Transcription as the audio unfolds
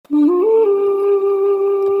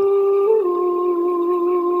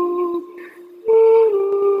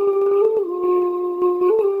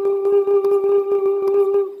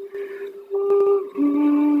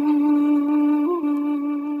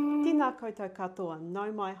katoa,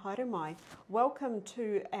 no mai haere mai. Welcome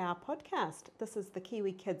to our podcast. This is the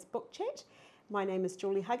Kiwi Kids Book Chat. My name is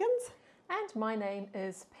Julie Huggins. And my name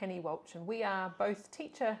is Penny Walsh, and we are both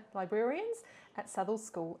teacher librarians at Southall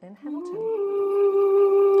School in Hamilton.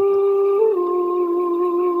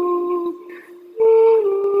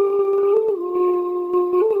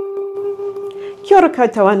 Kia ora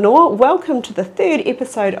koutou anō. Welcome to the third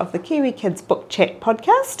episode of the Kiwi Kids Book Chat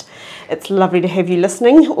podcast. It's lovely to have you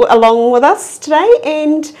listening along with us today,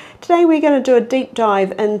 and today we're going to do a deep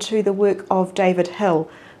dive into the work of David Hill,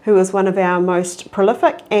 who is one of our most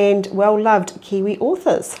prolific and well-loved Kiwi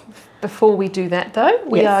authors. Before we do that though,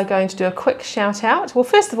 we are going to do a quick shout out. Well,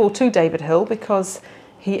 first of all to David Hill, because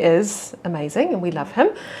he is amazing and we love him.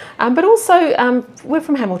 But also we're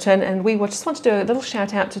from Hamilton, and we just want to do a little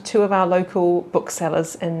shout out to two of our local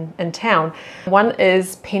booksellers in town. One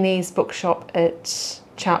is Penny's bookshop at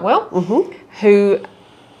Chartwell, who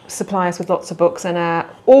supply us with lots of books and are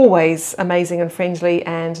always amazing and friendly,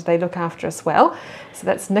 and they look after us well. So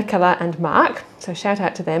that's Nicola and Mark, so shout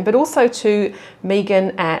out to them. But also to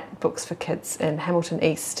Megan at Books for Kids in Hamilton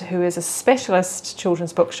East, who is a specialist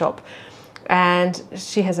children's bookshop, and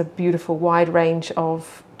she has a beautiful wide range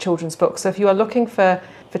of children's books. So if you are looking for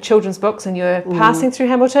children's books and you're passing through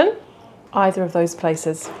Hamilton, either of those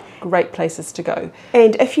places, great places to go.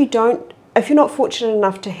 And if you're not fortunate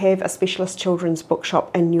enough to have a specialist children's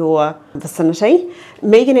bookshop in your vicinity,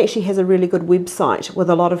 Megan actually has a really good website with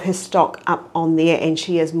a lot of her stock up on there, and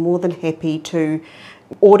she is more than happy to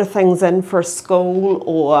order things in for a school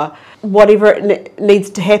or whatever it needs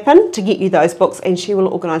to happen to get you those books, and she will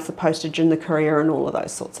organise the postage and the courier and all of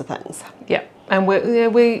those sorts of things. Yeah, and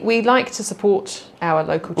we like to support our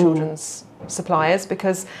local children's suppliers,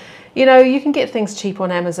 because you know, you can get things cheap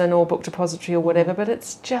on Amazon or Book Depository or whatever, but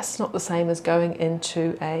it's just not the same as going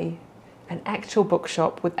into an actual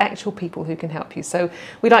bookshop with actual people who can help you. So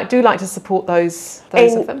we do like to support those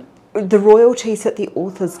of them. The royalties that the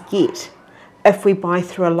authors get if we buy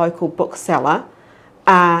through a local bookseller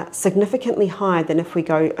are significantly higher than if we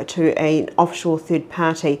go to an offshore third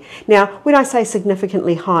party. Now, when I say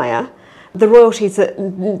significantly higher, the royalties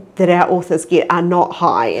that our authors get are not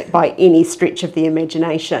high by any stretch of the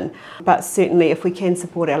imagination, but certainly if we can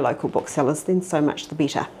support our local booksellers, then so much the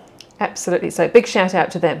better. Absolutely, so big shout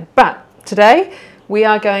out to them. But today we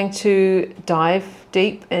are going to dive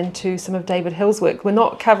deep into some of David Hill's work. We're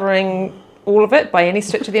not covering all of it by any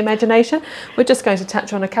stretch of the imagination. We're just going to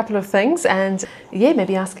touch on a couple of things and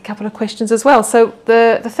maybe ask a couple of questions as well. So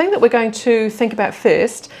the thing that we're going to think about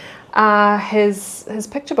first are his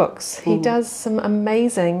picture books. He does some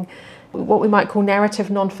amazing, what we might call narrative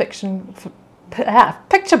non-fiction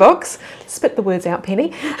picture books. Spit the words out,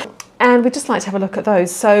 Penny. And we'd just like to have a look at those.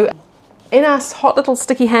 So in our hot little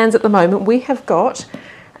sticky hands at the moment, we have got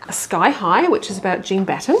Sky High, which is about Jean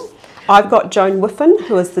Batten. I've got Joan Whiffen,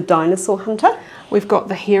 who is the dinosaur hunter. We've got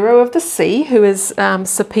The Hero of the Sea, who is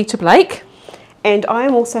Sir Peter Blake. And I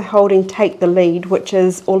am also holding Take the Lead, which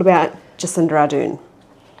is all about Jacinda Ardern.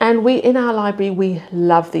 And in our library, we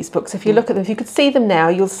love these books. If you look at them, if you could see them now,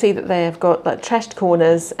 you'll see that they have got like trashed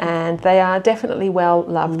corners, and they are definitely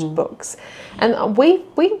well-loved books. And we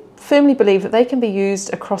firmly believe that they can be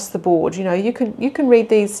used across the board. You know, you can read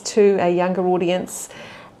these to a younger audience,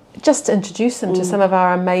 just to introduce them to some of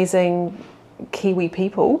our amazing Kiwi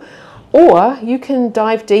people, or you can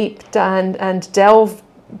dive deep and delve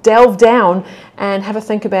down and have a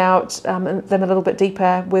think about them a little bit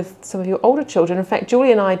deeper with some of your older children. In fact,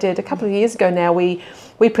 Julie and I did a couple of years ago now, we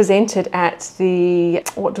presented at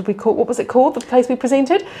what was it called, the place we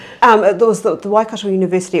presented? It was the Waikato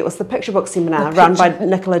University. It was the picture book seminar run by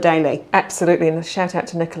Nicola Daly. Absolutely, and a shout out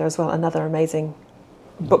to Nicola as well, another amazing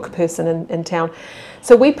book person in town.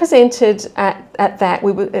 So we presented at that.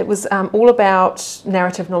 It was all about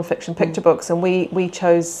narrative non-fiction picture books, and we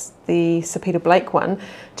chose the Sir Peter Blake one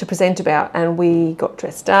to present about, and we got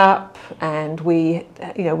dressed up and we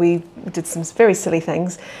did some very silly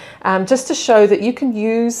things, just to show that you can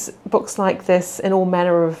use books like this in all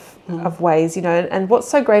manner of ways, you know. And what's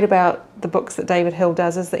so great about the books that David Hill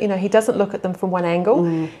does is that, you know, he doesn't look at them from one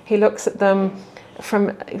angle. He looks at them from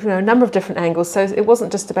a number of different angles. So it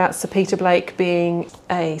wasn't just about Sir Peter Blake being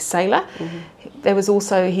a sailor.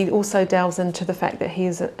 He also delves into the fact that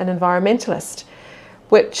he's an environmentalist,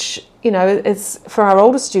 which, you know, is, for our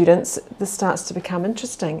older students, this starts to become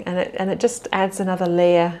interesting, and it just adds another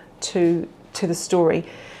layer to the story.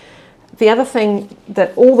 The other thing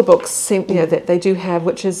that all the books seem, that they do have,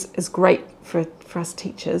 which is great for us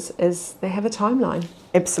teachers, is they have a timeline.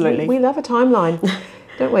 Absolutely. We love a timeline,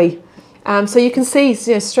 don't we? So you can see,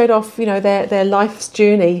 straight off, their life's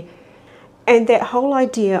journey And that whole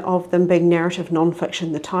idea of them being narrative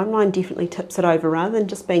non-fiction, the timeline definitely tips it over, rather than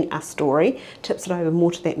just being a story, tips it over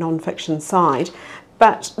more to that non-fiction side.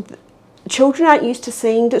 But children aren't used to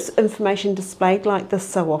seeing this information displayed like this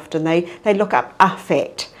so often. They look up a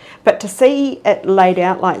fact. But to see it laid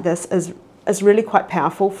out like this is really quite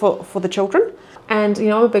powerful for the children. And,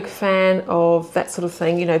 I'm a big fan of that sort of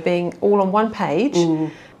thing, being all on one page.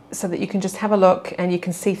 So that you can just have a look and you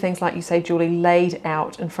can see things, like you say, Julie, laid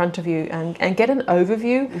out in front of you and get an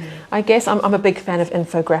overview. I guess I'm a big fan of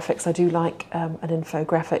infographics. I do like an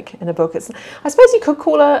infographic in a book. I suppose you could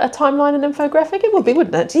call a timeline an infographic. It would be,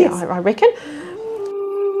 wouldn't it? Yes. Yeah, I reckon.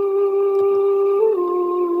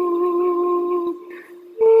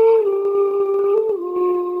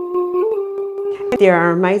 There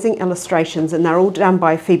are amazing illustrations, and they're all done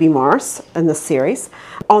by Phoebe Morris in this series.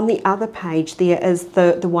 On the other page there is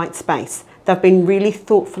the white space. They've been really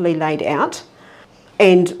thoughtfully laid out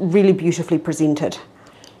and really beautifully presented.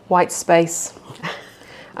 White space.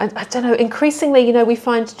 I don't know, increasingly, we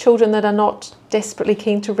find children that are not desperately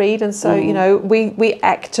keen to read, and so, we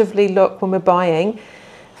actively look when we're buying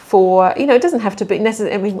for, it doesn't have to be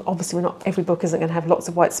necessarily, I mean, obviously every book isn't going to have lots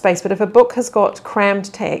of white space, but if a book has got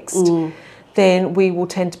crammed text, then we will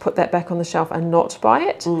tend to put that back on the shelf and not buy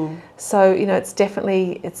it. So, it's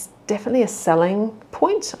definitely a selling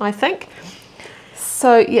point, I think.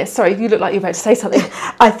 So, yeah, sorry, you look like you're about to say something.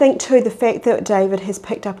 I think too, the fact that David has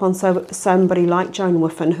picked up on somebody like Joan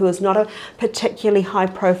Whiffen, who is not a particularly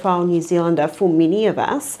high-profile New Zealander for many of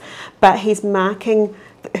us, but he's marking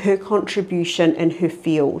her contribution in her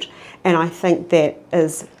field, and I think that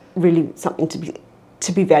is really something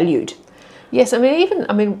to be valued. Yes, we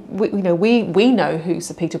know who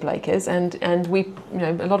Sir Peter Blake is, and we,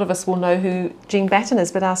 a lot of us will know who Jean Batten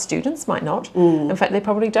is, but our students might not. In fact, they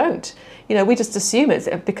probably don't. We just assume it's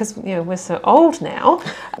because, we're so old now.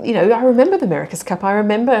 I remember the America's Cup, I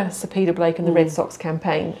remember Sir Peter Blake and the Red Sox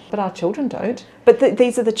campaign, but our children don't. But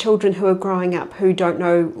these are the children who are growing up who don't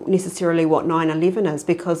know necessarily what 9/11 is,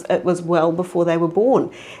 because it was well before they were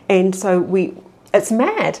born. And so it's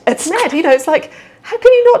mad. It's mad. It's like, how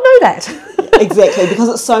can you not know that? Exactly, because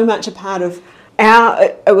it's so much a part of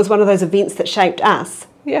it was one of those events that shaped us.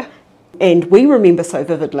 Yeah. And we remember so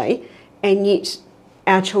vividly, and yet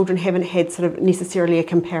our children haven't had sort of necessarily a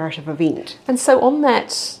comparative event. And so on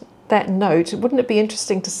that note, wouldn't it be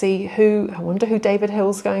interesting to see I wonder who David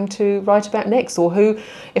Hill's going to write about next, or who,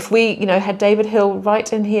 if we, had David Hill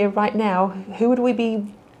right in here right now, who would we be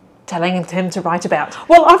telling him to write about?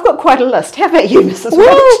 Well, I've got quite a list. How about you, Mrs. Well,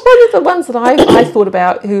 White? one of the ones that I thought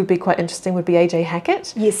about who would be quite interesting would be AJ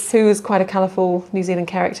Hackett. Yes. Who is quite a colourful New Zealand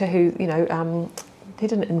character who, he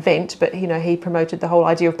didn't invent, but, he promoted the whole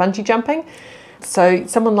idea of bungee jumping. So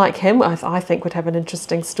someone like him, I think, would have an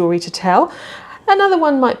interesting story to tell. Another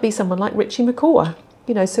one might be someone like Richie McCaw.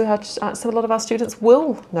 So a lot of our students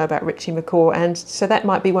will know about Richie McCaw, and so that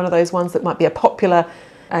might be one of those ones that might be a popular,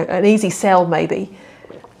 an easy sell maybe.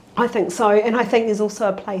 I think so, and I think there's also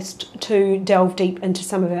a place to delve deep into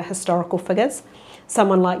some of our historical figures.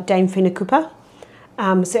 Someone like Dame Whenekupa,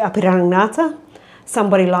 Sir Apirangata,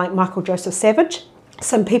 somebody like Michael Joseph Savage,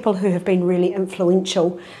 some people who have been really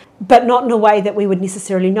influential, but not in a way that we would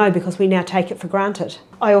necessarily know, because we now take it for granted.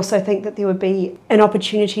 I also think that there would be an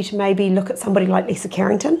opportunity to maybe look at somebody like Lisa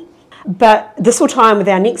Carrington, but this will tie in with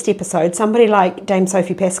our next episode, somebody like Dame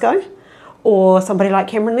Sophie Pascoe, or somebody like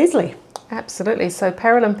Cameron Leslie. Absolutely. So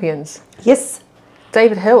Paralympians. Yes.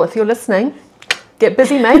 David Hill, if you're listening, get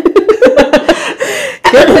busy, mate.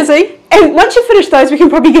 Get busy. And once you finish those, we can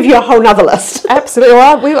probably give you a whole nother list. Absolutely.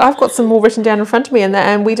 Well, I've got some more written down in front of me,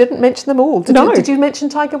 and we didn't mention them all. Did you mention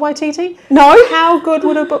Taika Waititi? No. How good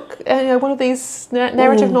would a book, one of these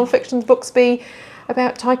narrative non-fiction books be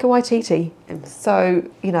about Taika Waititi? So,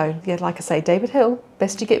 like I say, David Hill,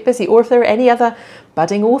 best you get busy. Or if there are any other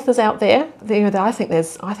budding authors out there, I think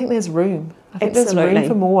there's room. I think there's room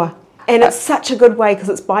for more. And it's such a good way, because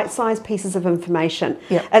it's bite-sized pieces of information.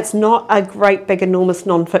 Yep. It's not a great, big, enormous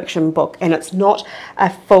non-fiction book, and it's not a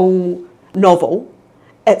full novel.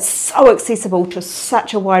 It's so accessible to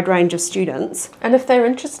such a wide range of students. And if they're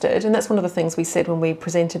interested, and that's one of the things we said when we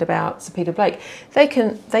presented about Sir Peter Blake, they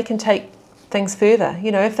can take things further.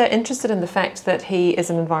 If they're interested in the fact that he is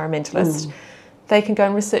an environmentalist, they can go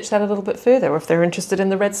and research that a little bit further. Or if they're interested in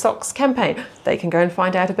the Red Sox campaign, they can go and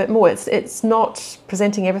find out a bit more. It's not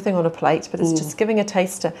presenting everything on a plate, but it's just giving a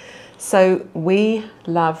taster. So we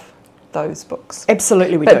love those books.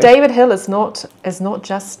 Absolutely, we do. But David Hill is not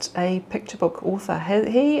just a picture book author.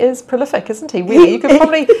 He is prolific, isn't he? Really, you could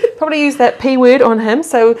probably use that P word on him.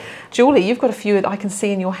 So, Julie, you've got a few that I can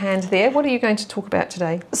see in your hand there. What are you going to talk about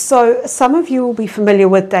today? So, some of you will be familiar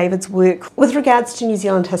with David's work with regards to New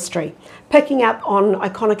Zealand history, picking up on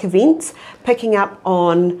iconic events, picking up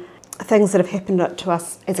on things that have happened to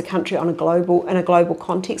us as a country in a global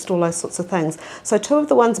context, all those sorts of things. So two of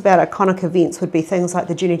the ones about iconic events would be things like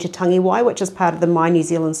the Journey to Tangiwai, which is part of the My New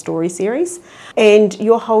Zealand Story series. And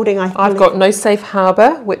you're holding, I've got No Safe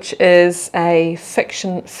Harbour, which is a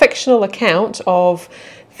fictional account of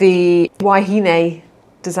the Wahine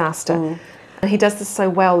disaster. And he does this so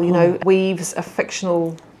well, you know, weaves a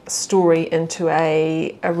fictional story into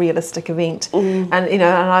a realistic event. And you know,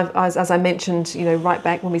 and as I mentioned, you know, right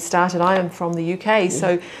back when we started, I am from the UK,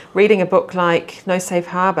 so reading a book like No Safe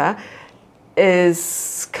Harbour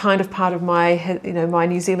is kind of part of my, you know, my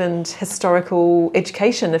New Zealand historical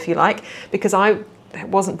education, if you like, because I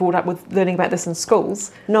wasn't brought up with learning about this in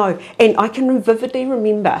schools. No, and I can vividly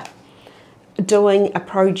remember doing a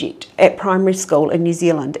project at primary school in New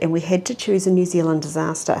Zealand, and we had to choose a New Zealand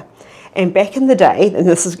disaster. And back in the day, and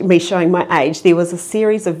this is me showing my age, there was a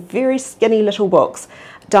series of very skinny little books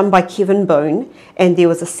done by Kevin Boone, and there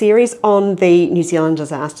was a series on the New Zealand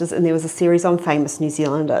disasters, and there was a series on famous New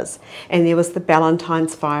Zealanders, and there was the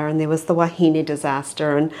Ballantyne's fire, and there was the Wahine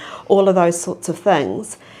disaster, and all of those sorts of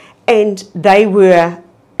things. And they were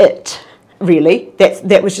it, really.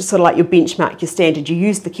 That was just sort of like your benchmark, your standard. You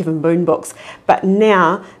used the Kevin Boone books, but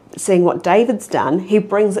now, seeing what David's done, he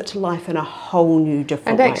brings it to life in a whole new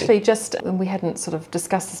different way. And actually, just, and we hadn't sort of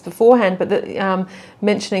discussed this beforehand, but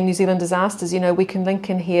mentioning New Zealand disasters, you know, we can link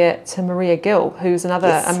in here to Maria Gill, who's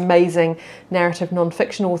another amazing narrative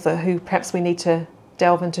non-fiction author who perhaps we need to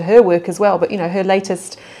delve into her work as well. But, you know, her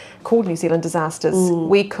latest, called New Zealand Disasters,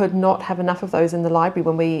 we could not have enough of those in the library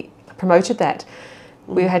when we promoted that.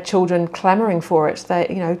 We had children clamouring for it. They,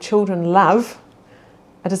 you know, children love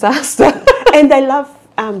a disaster. And they love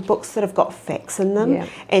books that have got facts in them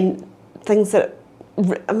and things that,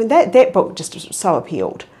 I mean, that book just so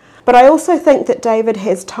appealed. But I also think that David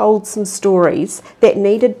has told some stories that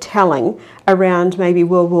needed telling around maybe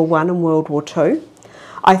World War I and World War II.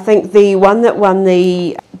 I think the one that won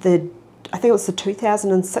I think it was the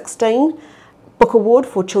 2016 Book Award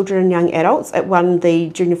for Children and Young Adults, it won the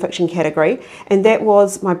junior fiction category, and that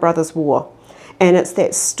was My Brother's War. And it's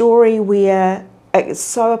that story where it's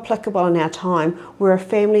so applicable in our time, where a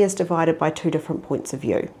family is divided by two different points of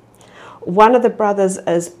view. One of the brothers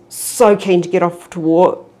is so keen to get off to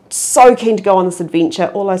war, so keen to go on this adventure,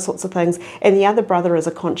 all those sorts of things, and the other brother is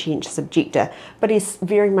a conscientious objector, but he's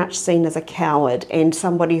very much seen as a coward and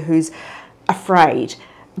somebody who's afraid.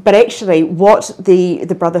 But actually what the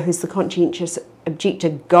brother who's the conscientious objector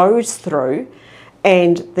goes through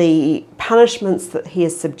and the punishments that he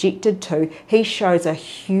is subjected to, he shows a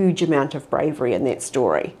huge amount of bravery in that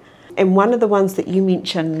story. And one of the ones that you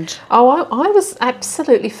mentioned... Oh, I was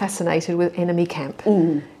absolutely fascinated with Enemy Camp.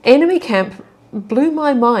 Enemy Camp blew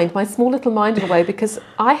my mind, my small little mind away, because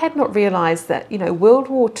I had not realised that, you know, World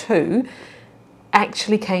War II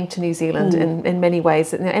actually came to New Zealand in many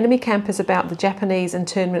ways. Now, Enemy Camp is about the Japanese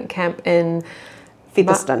internment camp in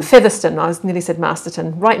Featherston, I nearly said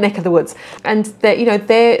Masterton, right neck of the woods. And that, you know,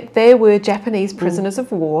 there were Japanese prisoners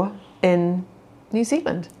of war in New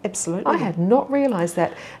Zealand. Absolutely. I had not realised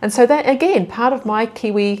that. And so that, again, part of my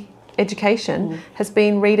Kiwi education has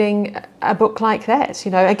been reading a book like that.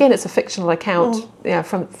 You know, again, it's a fictional account, you know,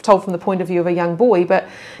 told from the point of view of a young boy, but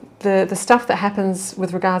the stuff that happens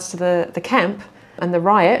with regards to the camp and the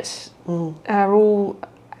riot are all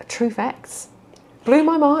true facts. Blew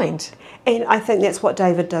my mind. And I think that's what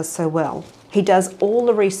David does so well. He does all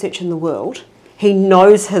the research in the world. He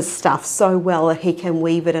knows his stuff so well that he can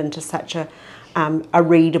weave it into such a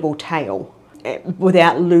readable tale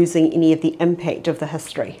without losing any of the impact of the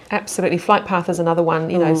history. Absolutely. Flight Path is another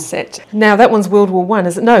one, you know, set. Now, that one's World War One,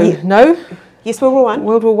 is it? No, no? Yes, World War One.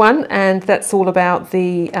 World War One, and that's all about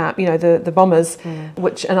the you know, the bombers,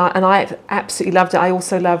 which and I absolutely loved it. I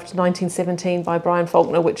also loved 1917 by Brian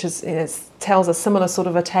Faulkner, which is, you know, tells a similar sort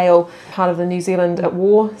of a tale, part of the New Zealand at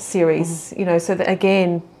War series. You know, so that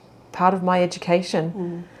again, part of my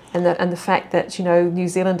education. And the fact that, you know, New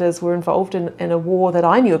Zealanders were involved in a war that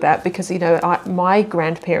I knew about, because, you know, my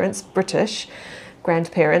grandparents, British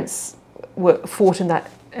grandparents, fought in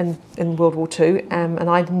that in World War II, and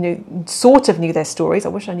I sort of knew their stories. I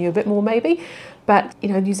wish I knew a bit more, maybe, but, you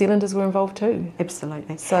know, New Zealanders were involved too.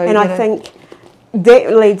 Absolutely. So, and I think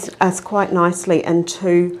that leads us quite nicely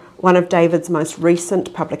into one of David's most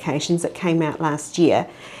recent publications that came out last year,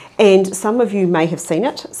 And some of you may have seen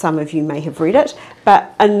it, some of you may have read it,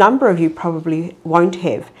 but a number of you probably won't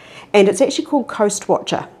have. And it's actually called Coast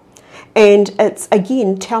Watcher. And it's,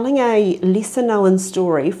 again, telling a lesser known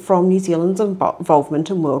story from New Zealand's involvement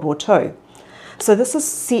in World War II. So this is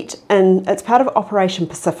set in, it's part of Operation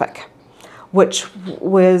Pacific, which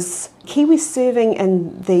was Kiwis serving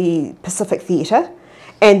in the Pacific Theatre.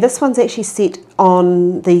 And this one's actually set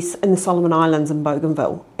in the Solomon Islands in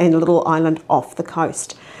Bougainville, and a little island off the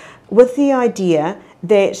coast, with the idea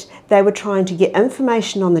that they were trying to get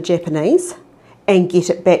information on the Japanese and get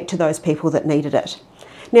it back to those people that needed it.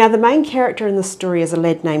 Now, the main character in the story is a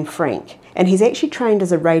lad named Frank, and he's actually trained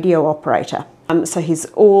as a radio operator. So he's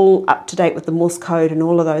all up to date with the Morse code and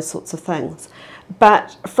all of those sorts of things.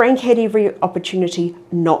 But Frank had every opportunity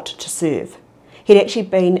not to serve. He'd actually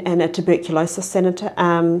been in a tuberculosis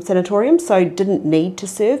sanatorium, so didn't need to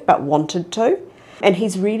serve, but wanted to. And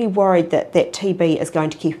he's really worried that that TB is going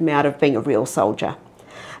to keep him out of being a real soldier.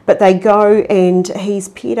 But they go, and he's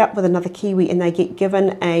paired up with another Kiwi, and they get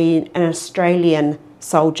given an Australian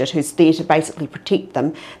soldier who's there to basically protect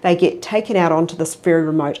them. They get taken out onto this very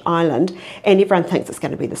remote island, and everyone thinks it's going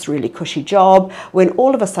to be this really cushy job, when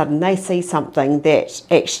all of a sudden they see something that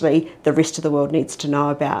actually the rest of the world needs to know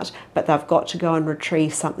about, but they've got to go and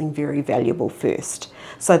retrieve something very valuable first.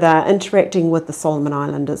 So they're interacting with the Solomon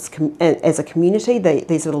Islanders as a community,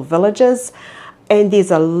 these little villages, and there's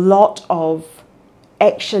a lot of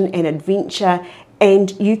action and adventure,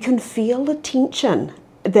 and you can feel the tension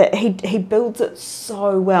that he builds it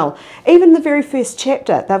so well. Even the very first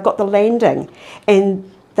chapter, they've got the landing,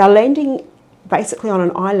 and they're landing basically on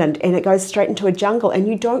an island, and it goes straight into a jungle, and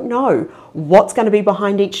you don't know what's going to be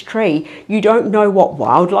behind each tree. You don't know what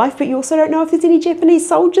wildlife, but you also don't know if there's any Japanese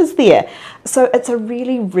soldiers there. So it's a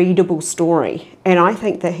really readable story, and I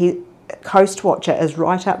think that Coast Watcher is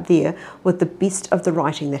right up there with the best of the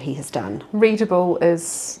writing that he has done. Readable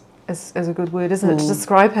is a good word, isn't it, to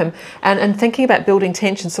describe him. And thinking about building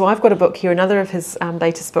tension, so I've got a book here, another of his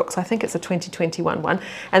latest books. I think it's a 2021 one,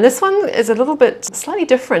 and this one is a little bit slightly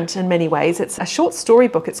different in many ways. It's a short story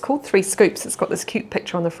book. It's called 3 Scoops. It's got this cute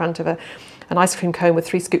picture on the front of an ice cream cone with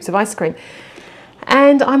 3 scoops of ice cream.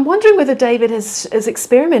 And I'm wondering whether David is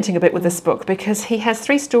experimenting a bit with this book, because he has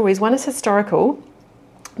 3 stories. One is historical,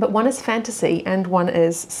 but one is fantasy and one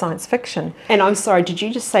is science fiction. And I'm sorry, did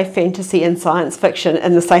you just say fantasy and science fiction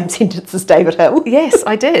in the same sentence as David Hill? Yes,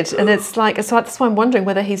 I did. And it's like, so that's why I'm wondering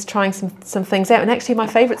whether he's trying some things out. And actually my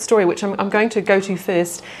favourite story, which I'm going to go to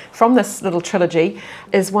first from this little trilogy,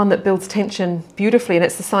 is one that builds tension beautifully, and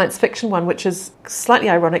it's the science fiction one, which is slightly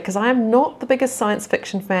ironic because I am not the biggest science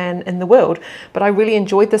fiction fan in the world, but I really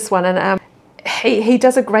enjoyed this one. And he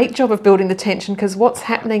does a great job of building the tension, because what's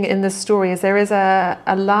happening in this story is there is a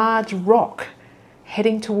large rock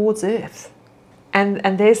heading towards Earth.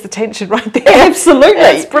 And there's the tension right there. Absolutely.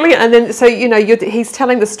 It's brilliant. And then, so, he's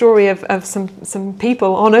telling the story of some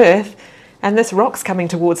people on Earth, and this rock's coming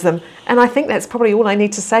towards them. And I think that's probably all I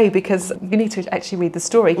need to say, because you need to actually read the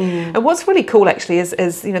story. And what's really cool actually is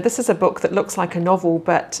this is a book that looks like a novel,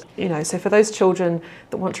 but, so for those children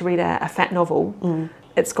that want to read a fat novel,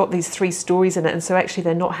 it's got these 3 stories in it, and so actually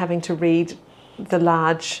they're not having to read the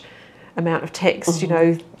large amount of text,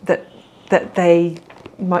 that they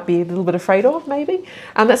might be a little bit afraid of, maybe.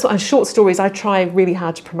 And that's what, and short stories, I try really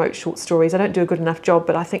hard to promote short stories. I don't do a good enough job,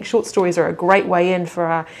 but I think short stories are a great way in for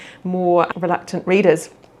our more reluctant readers.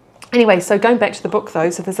 Anyway, so going back to the book though,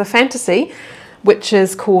 so there's a fantasy which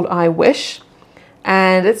is called I Wish,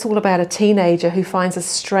 and it's all about a teenager who finds a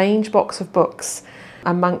strange box of books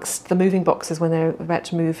amongst the moving boxes when they're about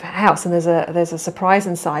to move house, and there's a surprise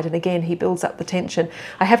inside, and again he builds up the tension.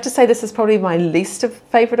 I have to say this is probably my least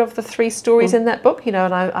favourite of the 3 stories in that book, and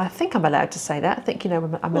I think I'm allowed to say that. I think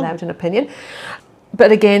I'm allowed an opinion,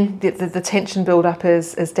 but again the tension build up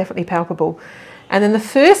is definitely palpable. And then the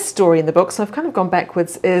first story in the book, so I've kind of gone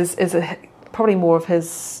backwards, is probably more of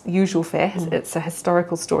his usual fare. It's a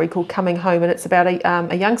historical story called Coming Home, and it's about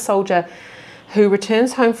a young soldier who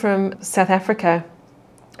returns home from South Africa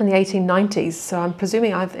in the 1890s, so I'm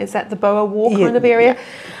presuming is that the Boer War kind of area.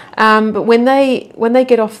 But when they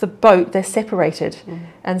get off the boat, they're separated,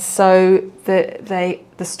 and so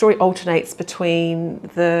the story alternates between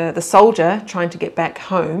the soldier trying to get back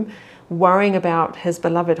home, worrying about his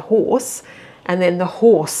beloved horse, and then the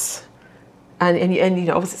horse. And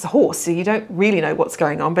obviously it's a horse, so you don't really know what's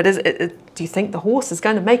going on. But do you think the horse is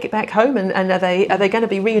going to make it back home? And are they going to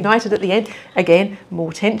be reunited at the end? Again,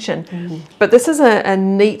 more tension. But this is a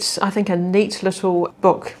neat little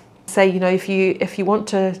book. Say, if you want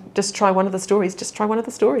to just try one of the stories, just try one of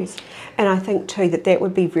the stories. And I think too that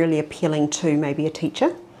would be really appealing to maybe a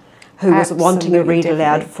teacher who was wanting a read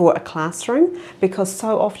aloud definitely. for a classroom, because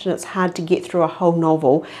so often it's hard to get through a whole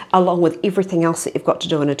novel along with everything else that you've got to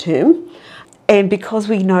do in a term. And because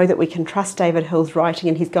we know that we can trust David Hill's writing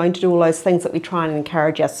and he's going to do all those things that we try and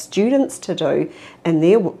encourage our students to do in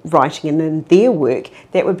their writing and in their work,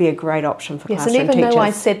 that would be a great option for Yes, classroom and even teachers. though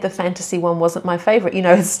I said the fantasy one wasn't my favourite, you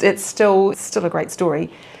know, it's still a great story.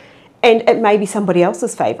 And it may be somebody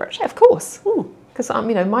else's favourite. Yeah, of course. Because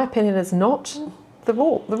you know, my opinion is not the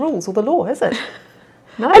rules or the law, is it?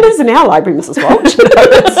 No, It is in our library, Mrs. Welch. no,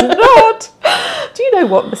 it's not. Do you know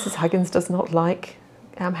what Mrs. Huggins does not like?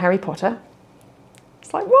 Harry Potter.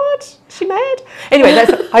 It's like, what? Is she mad? Anyway,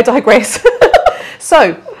 I digress.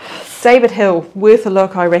 So, David Hill, worth a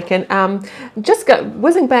look, I reckon. Just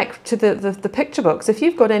whizzing back to the picture books, if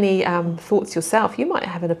you've got any thoughts yourself, you might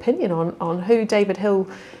have an opinion on who David Hill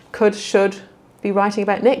should be writing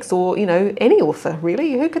about next, or, you know, any author,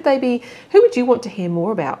 really. Who could they be? Who would you want to hear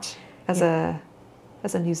more about as a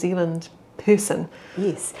New Zealand person?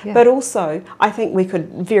 Yes, Yeah. but also I think we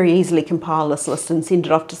could very easily compile this list and send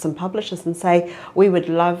it off to some publishers and say we,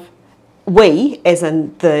 as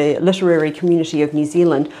in the literary community of New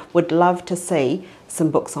Zealand, would love to see some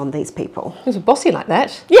books on these people. Who's a bossy like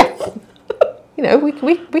that? Yeah. You know, we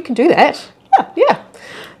can do that. Yeah.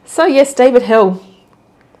 So yes, David Hill,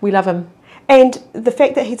 we love him. And the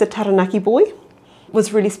fact that he's a Taranaki boy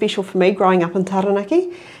was really special for me growing up in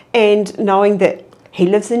Taranaki, and knowing that he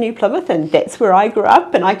lives in New Plymouth and that's where I grew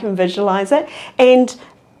up and I can visualise it. And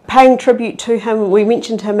paying tribute to him, we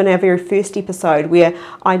mentioned him in our very first episode where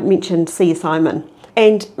I mentioned C. Simon.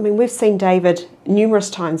 And I mean, we've seen David numerous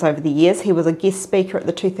times over the years. He was a guest speaker at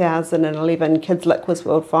the 2011 Kids Lit Quiz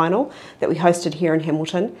World Final that we hosted here in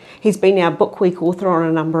Hamilton. He's been our Book Week author on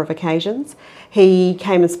a number of occasions. He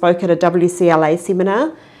came and spoke at a WCLA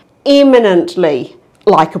seminar. Eminently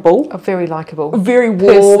likeable. Very likeable. Very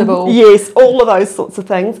warm. Personable. Yes, all of those sorts of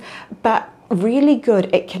things. But really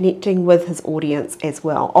good at connecting with his audience as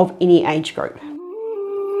well, of any age group.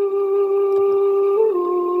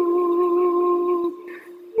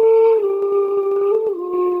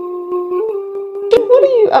 What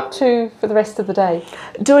are you up to for the rest of the day?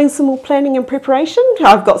 Doing some more planning and preparation.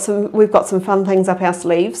 We've got some fun things up our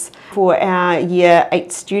sleeves for our Year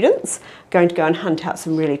 8 students. Going to go and hunt out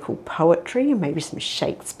some really cool poetry and maybe some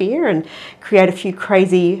Shakespeare and create a few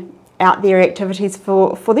crazy out there activities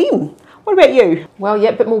for them. What about you? Well, yeah,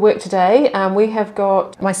 a bit more work today. We have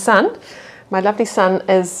got my son. My lovely son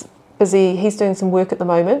is busy. He's doing some work at the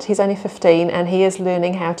moment. He's only 15 and he is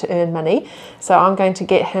learning how to earn money. So I'm going to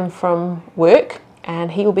get him from work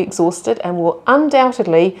and he will be exhausted and will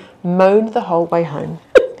undoubtedly moan the whole way home.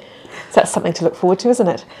 So that's something to look forward to, isn't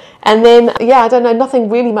it? And then, yeah, I don't know, nothing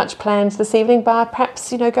really much planned this evening, bar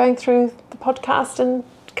perhaps, you know, going through the podcast and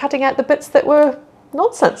cutting out the bits that were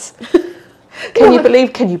nonsense. Can you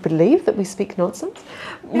believe that we speak nonsense?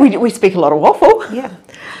 We speak a lot of waffle. Yeah.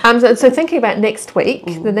 So thinking about next week,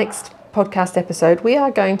 the next podcast episode, we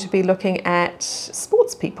are going to be looking at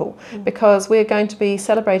sports people because we're going to be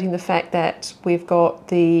celebrating the fact that we've got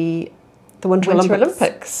the Winter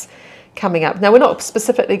Olympics coming up. Now, we're not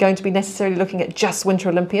specifically going to be necessarily looking at just Winter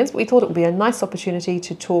Olympians, but we thought it would be a nice opportunity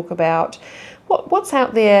to talk about what's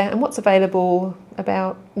out there and what's available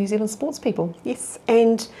about New Zealand sports people. Yes,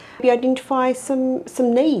 and we identify some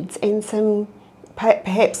needs and some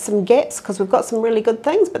perhaps some gaps, because we've got some really good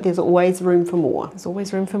things, but there's always room for more. There's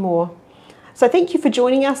always room for more. So thank you for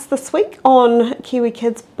joining us this week on Kiwi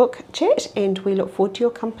Kids Book Chat, and we look forward to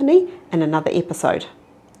your company in another episode.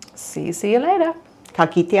 See you later. Ka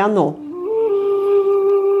kite anō.